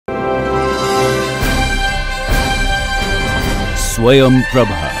Swayam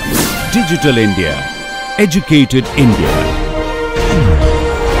Prabha. Digital India. Educated India.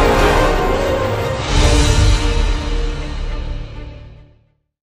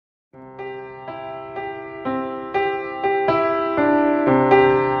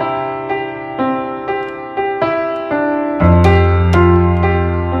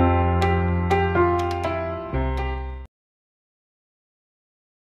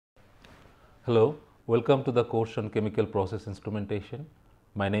 Hello, welcome to the course on chemical process instrumentation.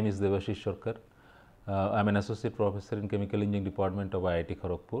 My name is Devashish Sarkar. I am an associate professor in chemical engineering department of IIT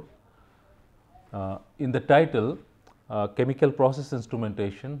Kharagpur. In the title chemical process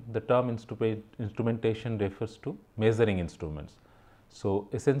instrumentation, the term instrumentation refers to measuring instruments. So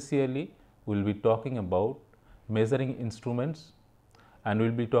essentially we will be talking about measuring instruments, and we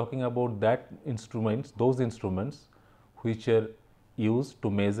will be talking about those instruments which are used to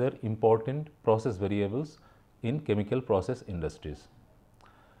measure important process variables in chemical process industries.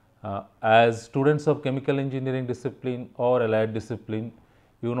 As students of chemical engineering discipline or allied discipline,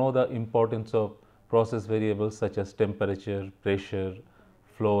 you know the importance of process variables such as temperature, pressure,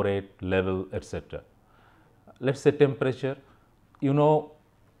 flow rate, level, etc. Let us say temperature. You know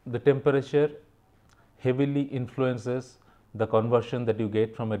the temperature heavily influences the conversion that you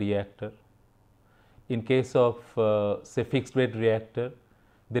get from a reactor. In case of say fixed bed reactor,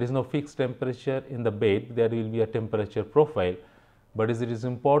 there is no fixed temperature in the bed, there will be a temperature profile, but it is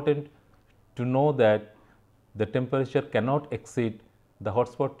important to know that the temperature cannot exceed the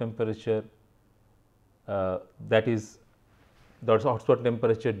hotspot temperature, that is the hotspot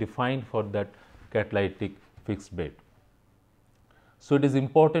temperature defined for that catalytic fixed bed. So it is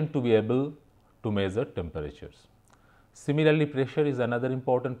important to be able to measure temperatures. Similarly, pressure is another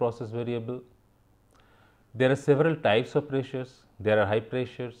important process variable. There are several types of pressures. There are high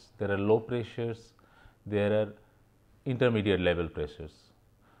pressures, there are low pressures, there are intermediate level pressures.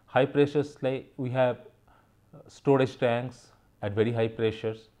 High pressures, like we have storage tanks at very high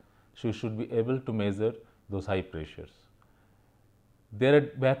pressures, so you should be able to measure those high pressures. There are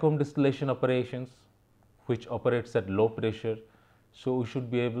vacuum distillation operations which operates at low pressure, so we should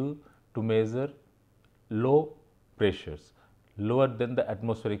be able to measure low pressures, lower than the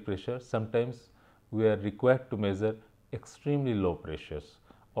atmospheric pressure. Sometimes we are required to measure extremely low pressures,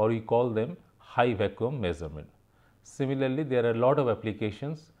 or we call them high vacuum measurement. Similarly, there are a lot of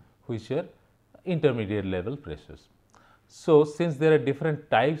applications which are intermediate level pressures. So since there are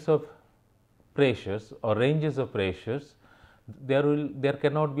different types of pressures or ranges of pressures, there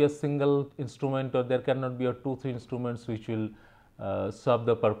cannot be a single instrument, or there cannot be a 2-3 instruments which will serve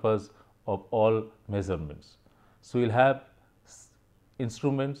the purpose of all measurements. So we will have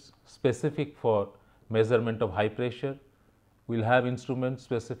instruments specific for measurement of high pressure, we will have instruments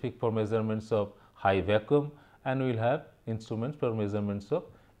specific for measurements of high vacuum, and we will have instruments for measurements of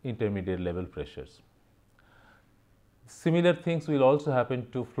intermediate level pressures. Similar things will also happen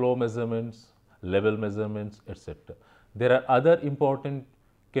to flow measurements, level measurements, etc. There are other important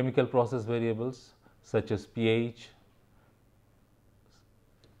chemical process variables such as pH,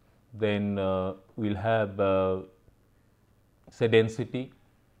 then we will have say density,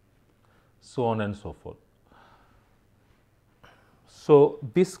 so on and so forth. So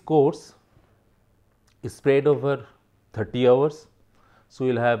this course is spread over 30 hours. So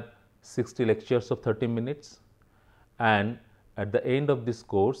we will have 60 lectures of 30 minutes, and at the end of this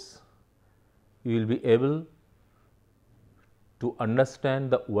course you will be able to understand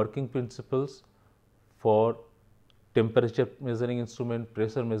the working principles for temperature measuring instrument,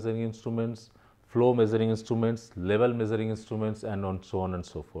 pressure measuring instruments, flow measuring instruments, level measuring instruments, and so on and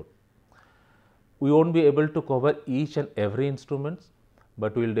so forth. We will not be able to cover each and every instrument,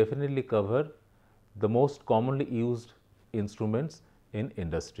 but we will definitely cover the most commonly used instruments in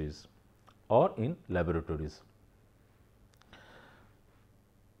industries or in laboratories.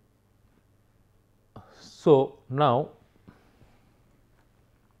 So now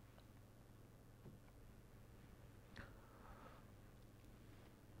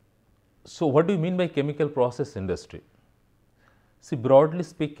what do you mean by chemical process industry? See, broadly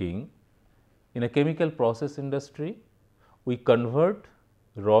speaking, in a chemical process industry, we convert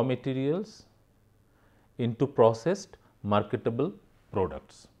raw materials into processed marketable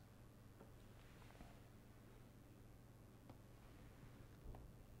products.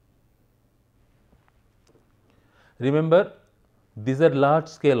 Remember, these are large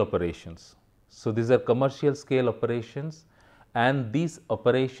scale operations. So these are commercial scale operations, and these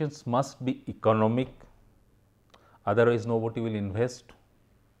operations must be economic, otherwise nobody will invest.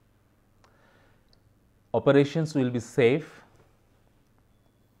 Operations will be safe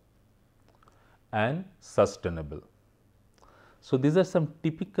and sustainable. So, these are some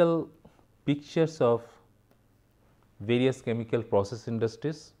typical pictures of various chemical process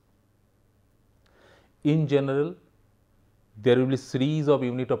industries. In general, there will be series of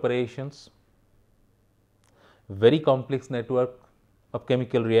unit operations, very complex network of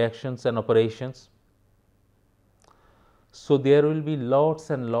chemical reactions and operations. So, there will be lots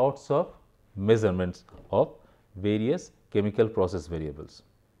and lots of measurements of various chemical process variables.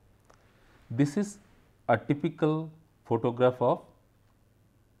 This is a typical photograph of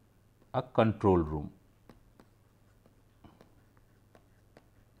a control room.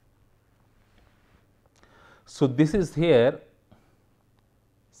 So, this is here,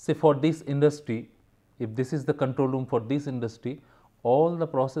 say for this industry, if this is the control room for this industry, all the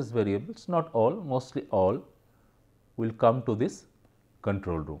process variables, not all, mostly all, will come to this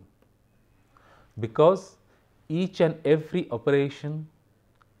control room, because each and every operation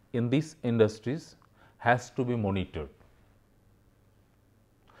in these industries has to be monitored,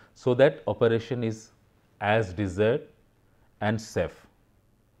 so that operation is as desired and safe.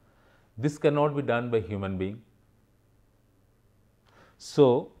 This cannot be done by human being.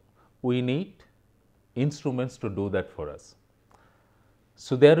 So, we need instruments to do that for us.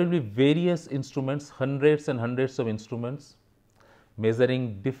 So, there will be various instruments, hundreds and hundreds of instruments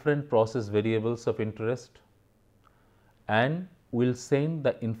measuring different process variables of interest, and will send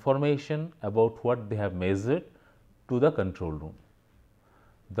the information about what they have measured to the control room.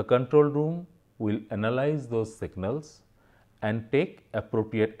 The control room will analyze those signals and take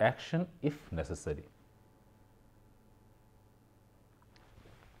appropriate action if necessary.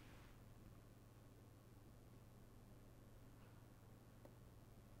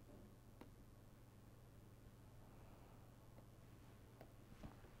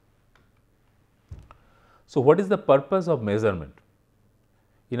 So, what is the purpose of measurement?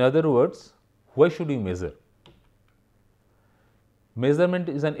 In other words, why should we measure? Measurement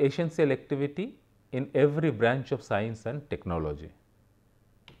is an essential activity in every branch of science and technology.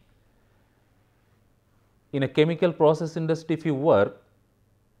 In a chemical process industry, if you work,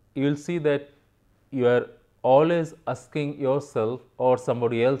 you will see that you are always asking yourself, or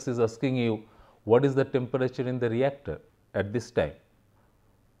somebody else is asking you, what is the temperature in the reactor at this time?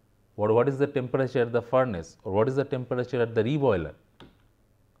 What is the temperature at the furnace, or what is the temperature at the reboiler?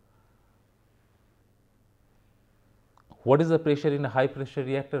 What is the pressure in a high pressure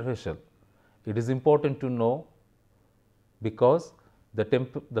reactor vessel? It is important to know, because the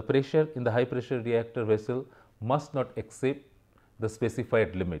pressure in the high pressure reactor vessel must not exceed the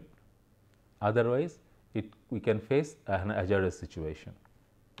specified limit. Otherwise, we can face an hazardous situation.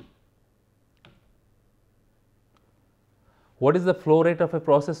 What is the flow rate of a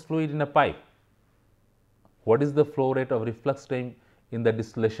process fluid in a pipe? What is the flow rate of reflux time in the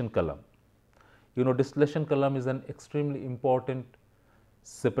distillation column? You know, distillation column is an extremely important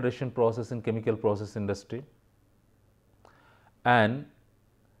separation process in chemical process industry, and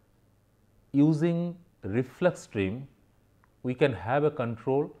using reflux stream we can have a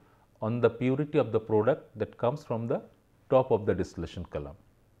control on the purity of the product that comes from the top of the distillation column.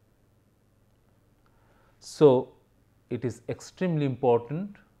 So, it is extremely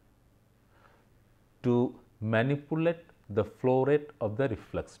important to manipulate the flow rate of the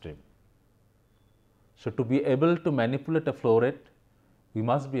reflux stream. So, to be able to manipulate a flow rate, we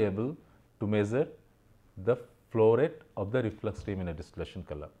must be able to measure the flow rate of the reflux stream in a distillation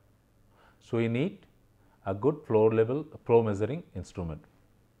column. So, we need a good flow measuring instrument.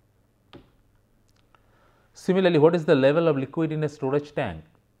 Similarly, what is the level of liquid in a storage tank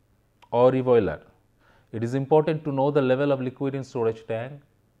or reboiler? It is important to know the level of liquid in storage tank,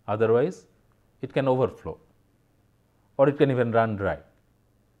 otherwise it can overflow or it can even run dry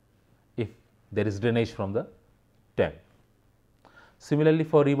if there is drainage from the tank. Similarly,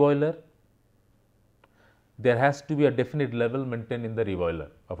 for reboiler, there has to be a definite level maintained in the reboiler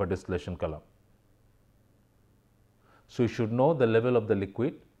of a distillation column. So, you should know the level of the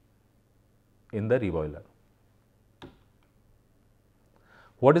liquid in the reboiler.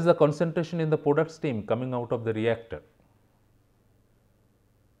 What is the concentration in the product stream coming out of the reactor?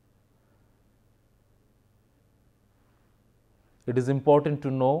 It is important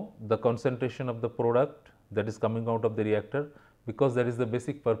to know the concentration of the product that is coming out of the reactor, because that is the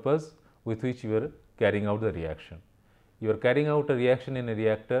basic purpose with which you are carrying out the reaction. You are carrying out a reaction in a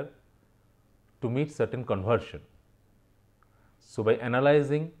reactor to meet certain conversion. So, by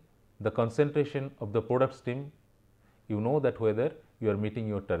analyzing the concentration of the product stream, you know that whether you are meeting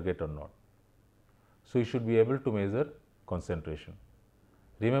your target or not. So, you should be able to measure concentration.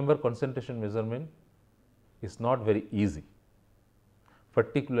 Remember, concentration measurement is not very easy,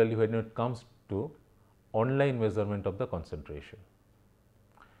 particularly when it comes to online measurement of the concentration.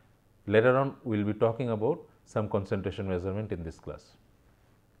 Later on, we will be talking about some concentration measurement in this class.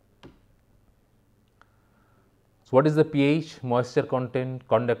 So, what is the pH, moisture content,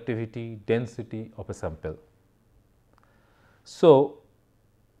 conductivity, density of a sample? So,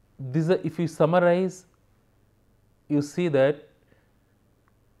 these are, if you summarize, you see that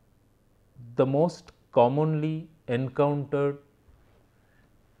the most commonly encountered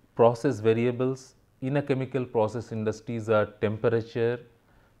process variables in a chemical process industries are temperature,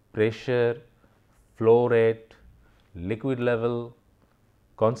 pressure, flow rate, liquid level,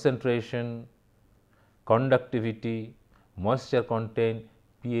 concentration, conductivity, moisture content,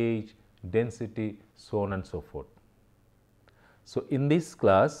 pH, density, so on and so forth. So, in this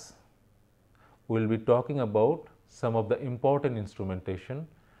class, we will be talking about some of the important instrumentation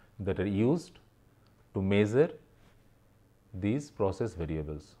that are used to measure these process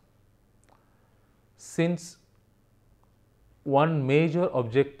variables. Since one major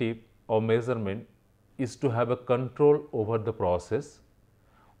objective of measurement is to have a control over the process,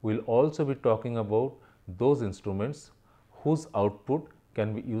 we will also be talking about those instruments whose output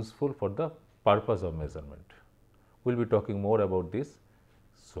can be useful for the purpose of measurement. We will be talking more about this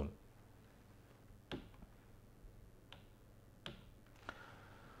soon.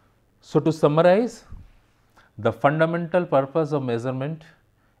 So, to summarize, the fundamental purpose of measurement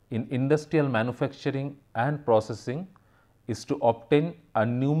in industrial manufacturing and processing is to obtain a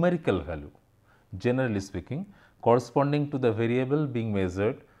numerical value, generally speaking, corresponding to the variable being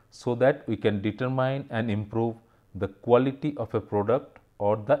measured, so that we can determine and improve the quality of a product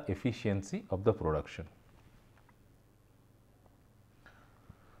or the efficiency of the production.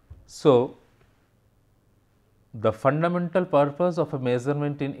 So, the fundamental purpose of a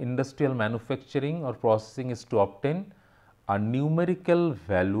measurement in industrial manufacturing or processing is to obtain a numerical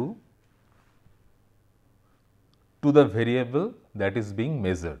value to the variable that is being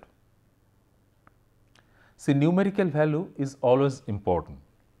measured. See, numerical value is always important.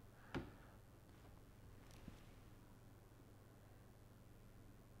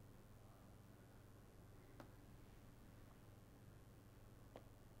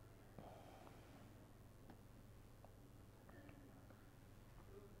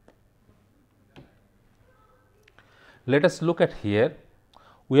 Let us look at here.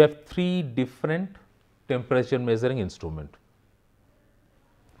 We have three different temperature measuring instruments.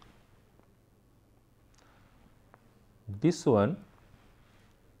 This one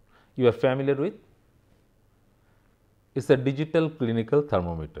you are familiar with is a digital clinical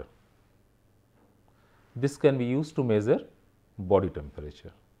thermometer. This can be used to measure body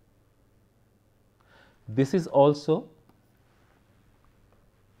temperature. This is also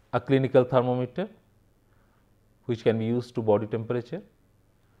a clinical thermometer which can be used to body temperature.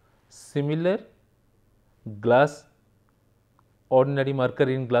 Similar glass, ordinary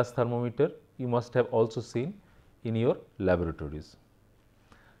mercury in glass thermometer you must have also seen in your laboratories.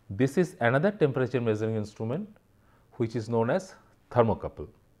 This is another temperature measuring instrument which is known as thermocouple.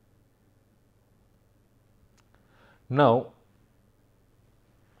 Now,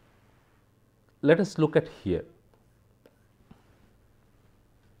 let us look at here.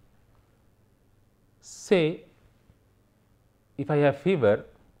 Say, if I have fever,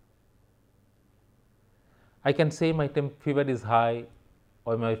 I can say my fever is high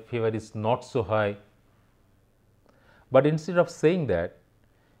or my fever is not so high. But instead of saying that,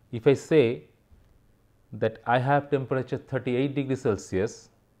 if I say that I have temperature 38 degrees Celsius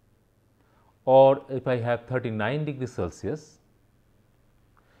or if I have 39 degrees Celsius,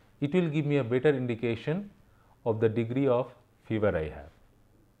 it will give me a better indication of the degree of fever I have.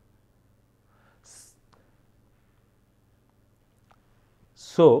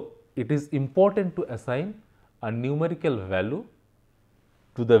 So, it is important to assign a numerical value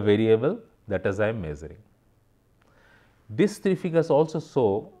to the variable that as I am measuring. These three figures also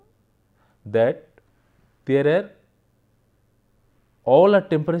show that there are all are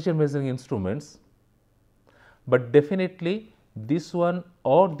temperature measuring instruments, but definitely this one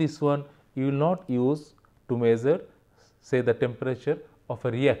or this one you will not use to measure, say, the temperature of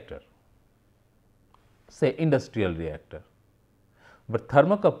a reactor, say industrial reactor. But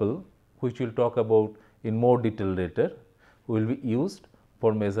thermocouple, which we will talk about in more detail later, will be used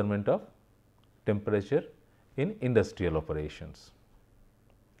for measurement of temperature in industrial operations.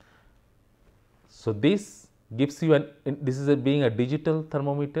 So, this gives you this is being a digital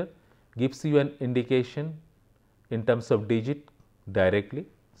thermometer, gives you an indication in terms of digit directly,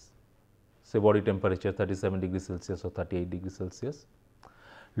 say body temperature 37 degrees Celsius or 38 degrees Celsius.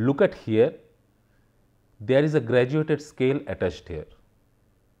 Look at here, there is a graduated scale attached here,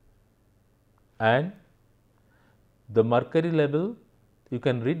 and the mercury level, you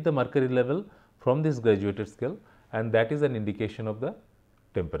can read the mercury level from this graduated scale, and that is an indication of the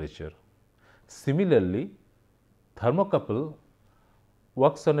temperature. Similarly, thermocouple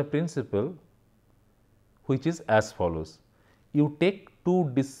works on a principle which is as follows. You take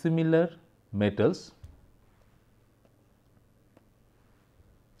two dissimilar metals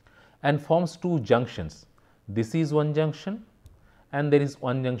and forms two junctions. This is one junction and there is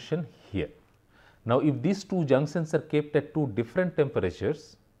one junction here. Now, if these two junctions are kept at two different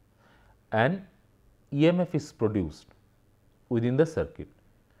temperatures, an EMF is produced within the circuit,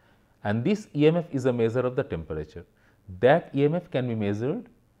 and this EMF is a measure of the temperature. That EMF can be measured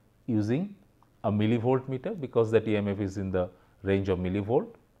using a millivolt meter, because that EMF is in the range of millivolt.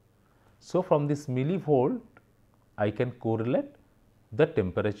 So, from this millivolt I can correlate the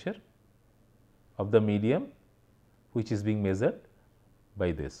temperature of the medium which is being measured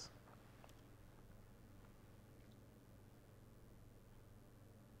by this.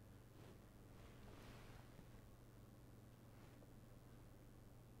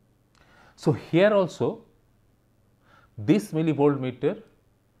 So, here also this millivolt meter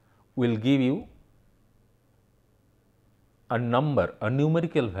will give you a number, a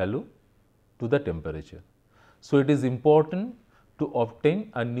numerical value to the temperature. So, it is important to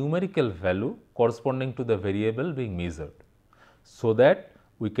obtain a numerical value corresponding to the variable being measured, so that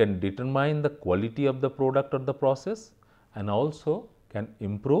we can determine the quality of the product or the process, and also can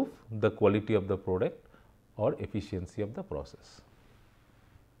improve the quality of the product or efficiency of the process.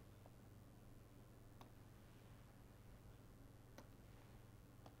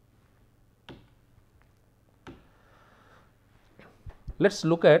 Let us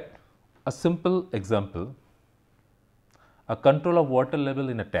look at a simple example, a control of water level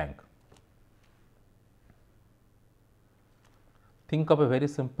in a tank. Think of a very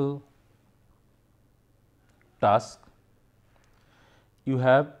simple task. You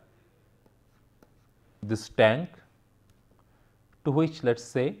have this tank to which, let us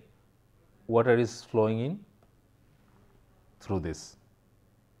say, water is flowing in through this,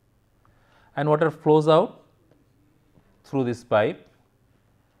 and water flows out through this pipe,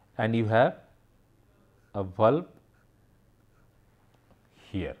 and you have a valve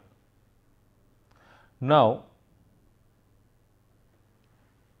here. Now,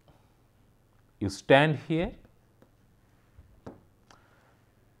 you stand here,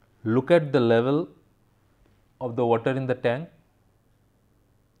 look at the level of the water in the tank,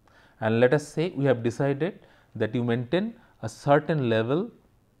 and let us say we have decided that you maintain a certain level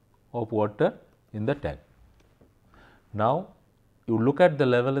of water in the tank. Now, you look at the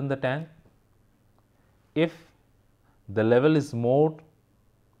level in the tank. If the level is more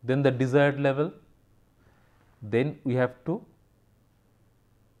than the desired level, then we have to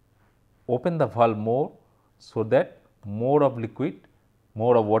open the valve more, so that more of liquid,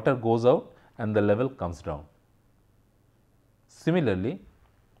 more of water goes out and the level comes down. Similarly,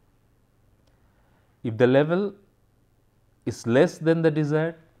 if the level is less than the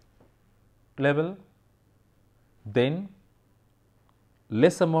desired level, then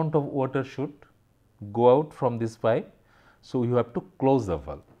less amount of water should go out from this pipe. So, you have to close the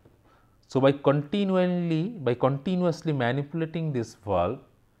valve. So, by continuously manipulating this valve,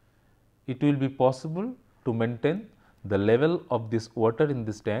 it will be possible to maintain the level of this water in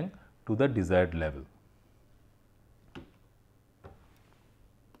this tank to the desired level.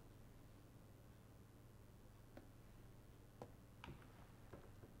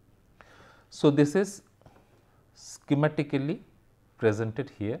 So, this is schematically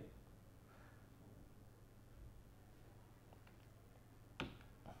presented here.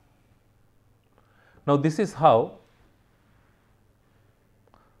 Now, this is how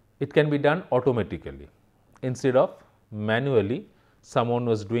it can be done automatically, instead of manually. Someone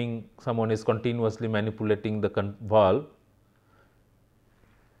is continuously manipulating the valve.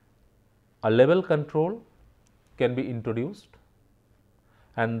 A level control can be introduced,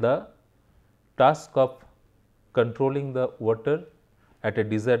 and the task of controlling the water at a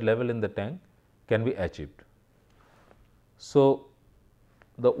desired level in the tank can be achieved. So,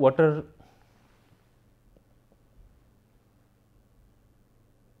 the water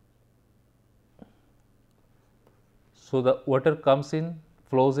comes in,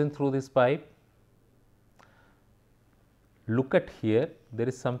 flows in through this pipe. Look at here, there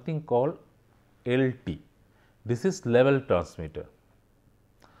is something called LT. This is level transmitter.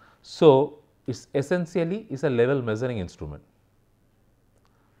 So, it essentially is a level measuring instrument.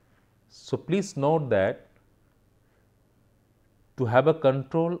 So, please note that to have a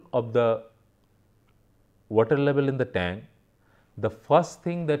control of the water level in the tank, the first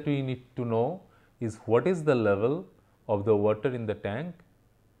thing that we need to know is what is the level of the water in the tank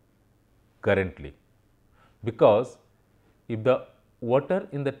currently, because if the water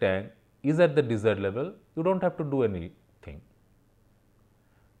in the tank is at the desired level, you do not have to do anything.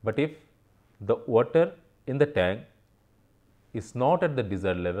 But if the water in the tank is not at the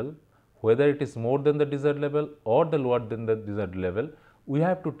desired level, whether it is more than the desired level or the lower than the desired level, we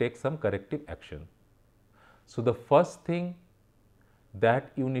have to take some corrective action. So, the first thing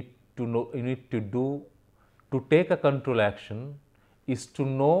that you need to know, you need to do to take a control action is to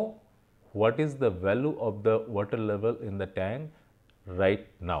know what is the value of the water level in the tank right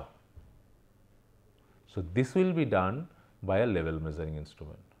now. So, this will be done by a level measuring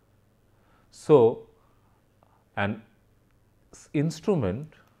instrument. So, an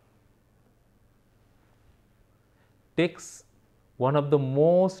instrument takes one of the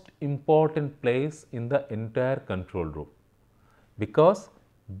most important place in the entire control room, because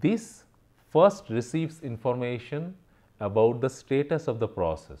this first receives information about the status of the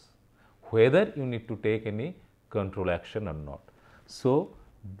process, whether you need to take any control action or not. So,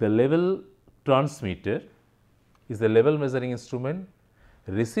 the level transmitter is the level measuring instrument,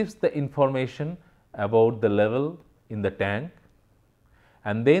 receives the information about the level in the tank,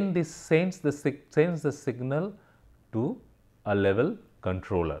 and then this sends the signal to a level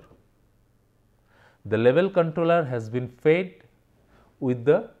controller. The level controller has been fed with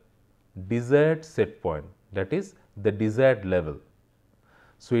the desired set point, that is the desired level.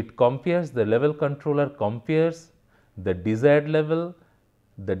 So, it compares, the level controller compares the desired level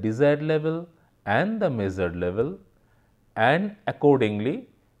and the measured level, and accordingly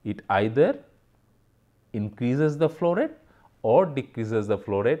it either increases the flow rate or decreases the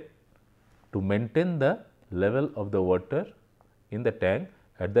flow rate to maintain the level of the water in the tank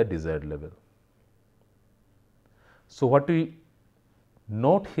at the desired level. So, what we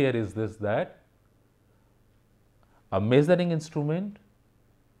note here is this, that a measuring instrument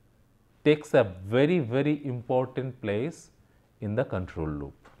takes a very, very important place in the control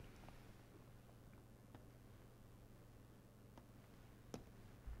loop.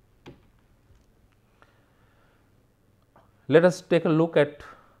 Let us take a look at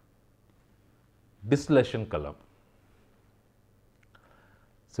distillation column.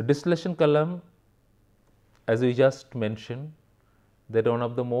 So, distillation column, as we just mentioned, that one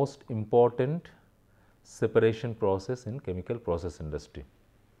of the most important separation process in chemical process industry.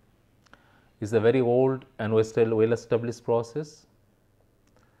 Is a very old and well established process.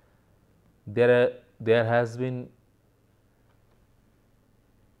 There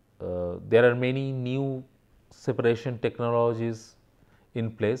are many new separation technologies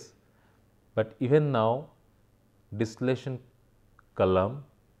in place, but even now distillation column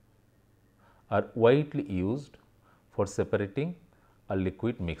are widely used for separating a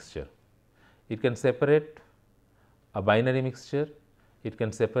liquid mixture. It can separate a binary mixture, it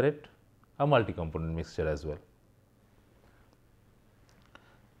can separate a multi-component mixture as well.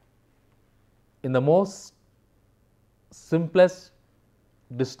 In the most simplest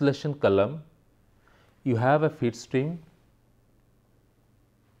distillation column, you have a feed stream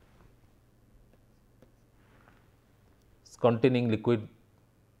containing liquid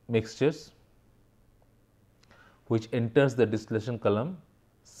mixtures which enters the distillation column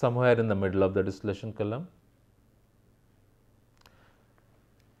somewhere in the middle of the distillation column,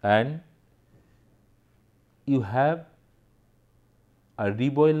 and you have a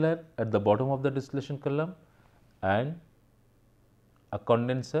reboiler at the bottom of the distillation column and a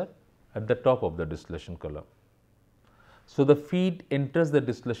condenser at the top of the distillation column. So, the feed enters the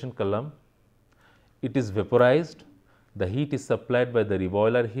distillation column, it is vaporized, the heat is supplied by the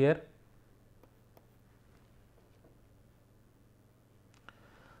reboiler here.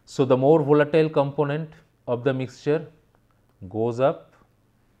 So, the more volatile component of the mixture goes up,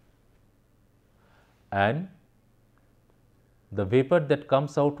 and the vapor that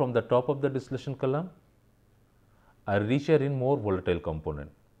comes out from the top of the distillation column are richer in more volatile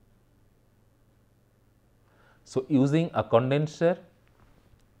component. So, using a condenser,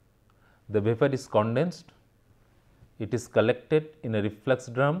 the vapor is condensed, it is collected in a reflux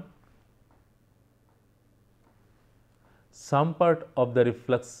drum. Some part of the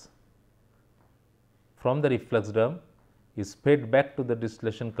reflux from the reflux drum is fed back to the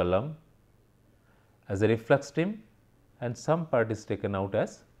distillation column as a reflux stream, and some part is taken out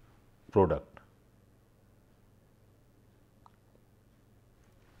as product.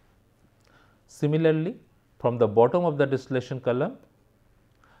 Similarly, from the bottom of the distillation column,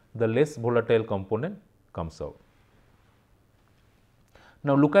 the less volatile component comes out.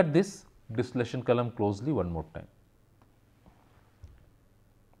 Now, look at this distillation column closely one more time.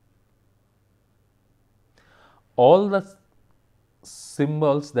 all the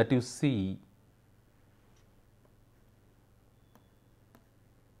symbols that you see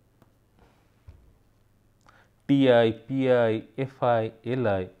TI, PI, FI,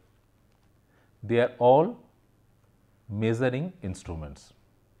 LI, they are all measuring instruments.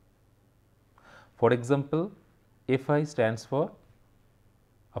 For example, FI stands for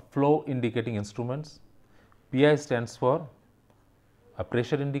a flow indicating instruments, PI stands for a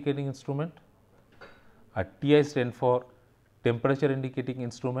pressure indicating instrument, a TI stands for temperature indicating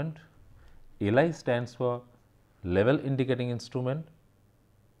instrument, LI stands for level indicating instrument,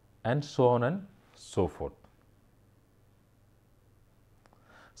 and so on and so forth.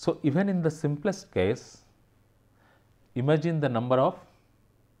 So, even in the simplest case, imagine the number of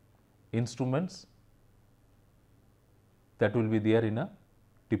instruments that will be there in a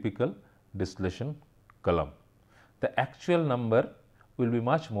typical distillation column. The actual number will be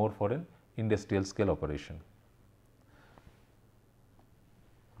much more for an industrial scale operation.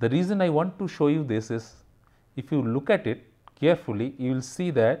 The reason I want to show you this is, if you look at it carefully, you will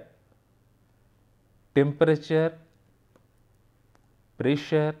see that temperature,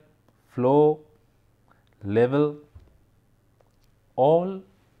 pressure, flow, level, all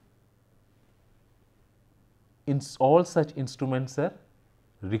such instruments are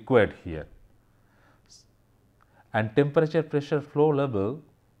required here, and temperature, pressure, flow, level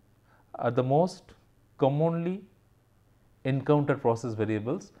are the most commonly encountered process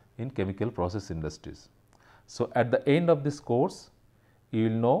variables in chemical process industries. So, at the end of this course, you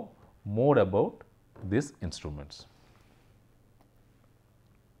will know more about these instruments.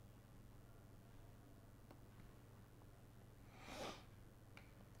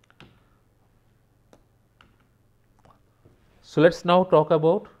 So, let us now talk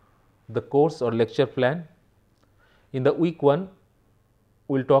about the course or lecture plan. In the week 1,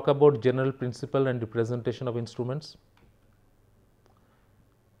 we will talk about general principle and representation of instruments.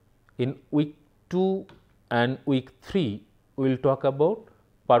 In week 2 and week 3, we will talk about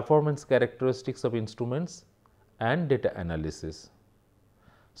performance characteristics of instruments and data analysis.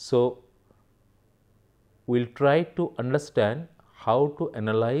 So, we will try to understand how to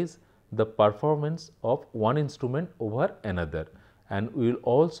analyze the performance of one instrument over another, and we will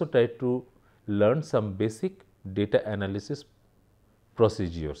also try to learn some basic data analysis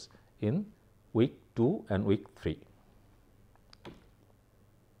procedures in week 2 and week 3.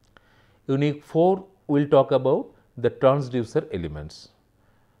 In week 4, we will talk about the transducer elements.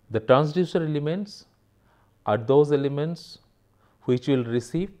 The transducer elements are those elements which will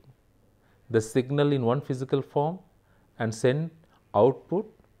receive the signal in one physical form and send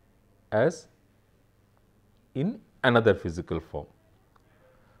output as in another physical form.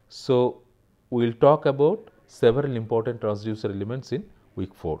 So, we will talk about several important transducer elements in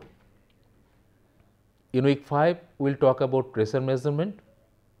week 4. In week 5, we will talk about pressure measurement.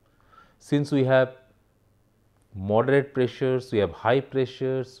 Since we have moderate pressures, we have high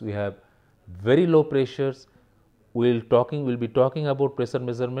pressures, we have very low pressures, we will be talking about pressure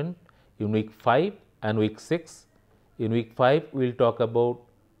measurement in week 5 and week 6. In week 5, we will talk about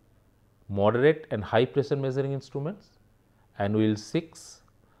moderate and high pressure measuring instruments, and week 6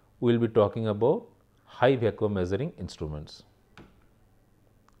 we will be talking about high vacuum measuring instruments.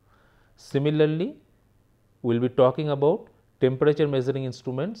 Similarly, we will be talking about temperature measuring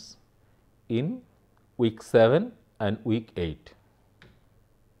instruments in week 7 and week 8.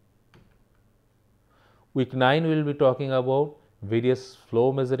 Week 9 we will be talking about various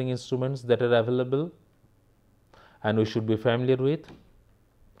flow measuring instruments that are available and we should be familiar with.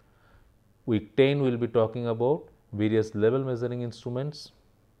 Week 10 we will be talking about various level measuring instruments.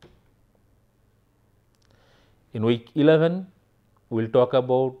 In week 11 we will talk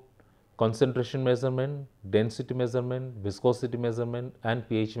about concentration measurement, density measurement, viscosity measurement and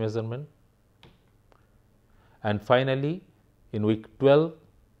pH measurement. And finally, in week 12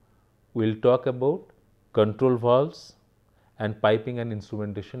 we will talk about control valves and piping and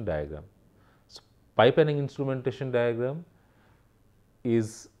instrumentation diagram. So, pipe and instrumentation diagram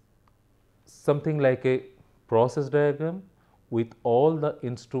is something like a process diagram with all the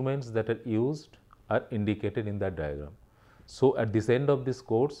instruments that are used are indicated in that diagram. So, at this end of this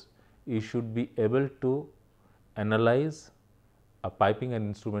course, you should be able to analyze a piping and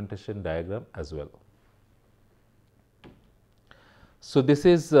instrumentation diagram as well. So, this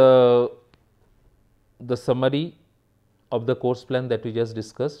is the summary of the course plan that we just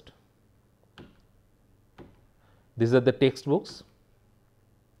discussed. These are the textbooks.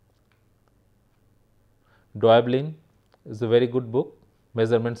 Doablin is a very good book,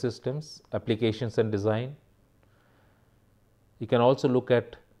 Measurement Systems, Applications and Design. You can also look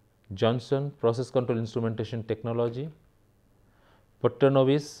at Johnson, Process Control Instrumentation Technology.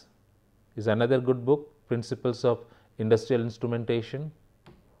 Potternovis is another good book, Principles of Industrial Instrumentation.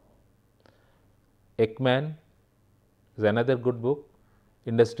 Ekman is another good book,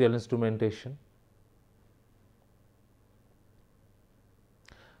 Industrial Instrumentation.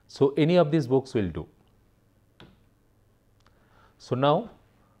 So, any of these books will do. So, now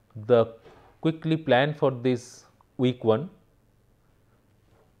the quickly plan for this week 1,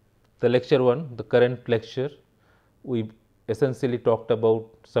 the lecture 1, the current lecture, we essentially talked about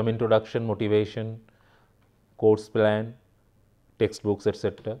some introduction, motivation, course plan, textbooks,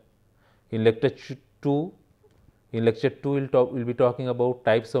 etc. In lecture 2, we'll be talking about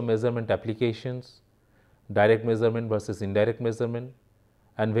types of measurement applications, direct measurement versus indirect measurement,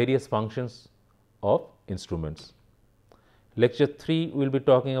 and various functions of instruments. Lecture 3, we will be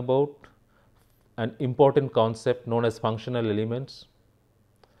talking about an important concept known as functional elements,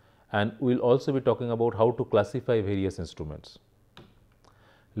 and we will also be talking about how to classify various instruments.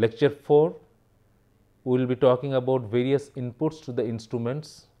 Lecture 4, we will be talking about various inputs to the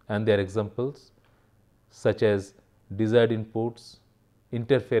instruments and their examples, such as desired inputs,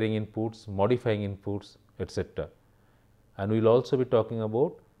 interfering inputs, modifying inputs, etc. And we will also be talking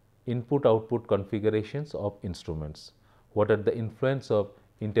about input-output configurations of instruments. What are the influence of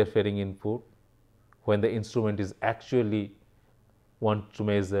interfering input when the instrument is actually want to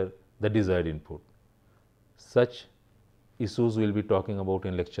measure the desired input. Such issues we will be talking about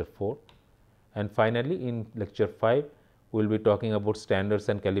in lecture 4. And finally, in lecture 5, we will be talking about standards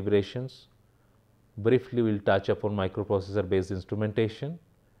and calibrations. Briefly, we will touch upon microprocessor based instrumentation,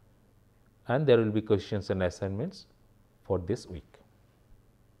 and there will be questions and assignments for this week.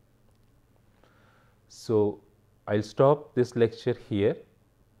 So, I will stop this lecture here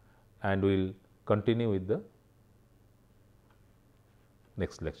and we will continue with the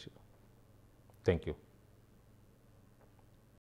next lecture. Thank you.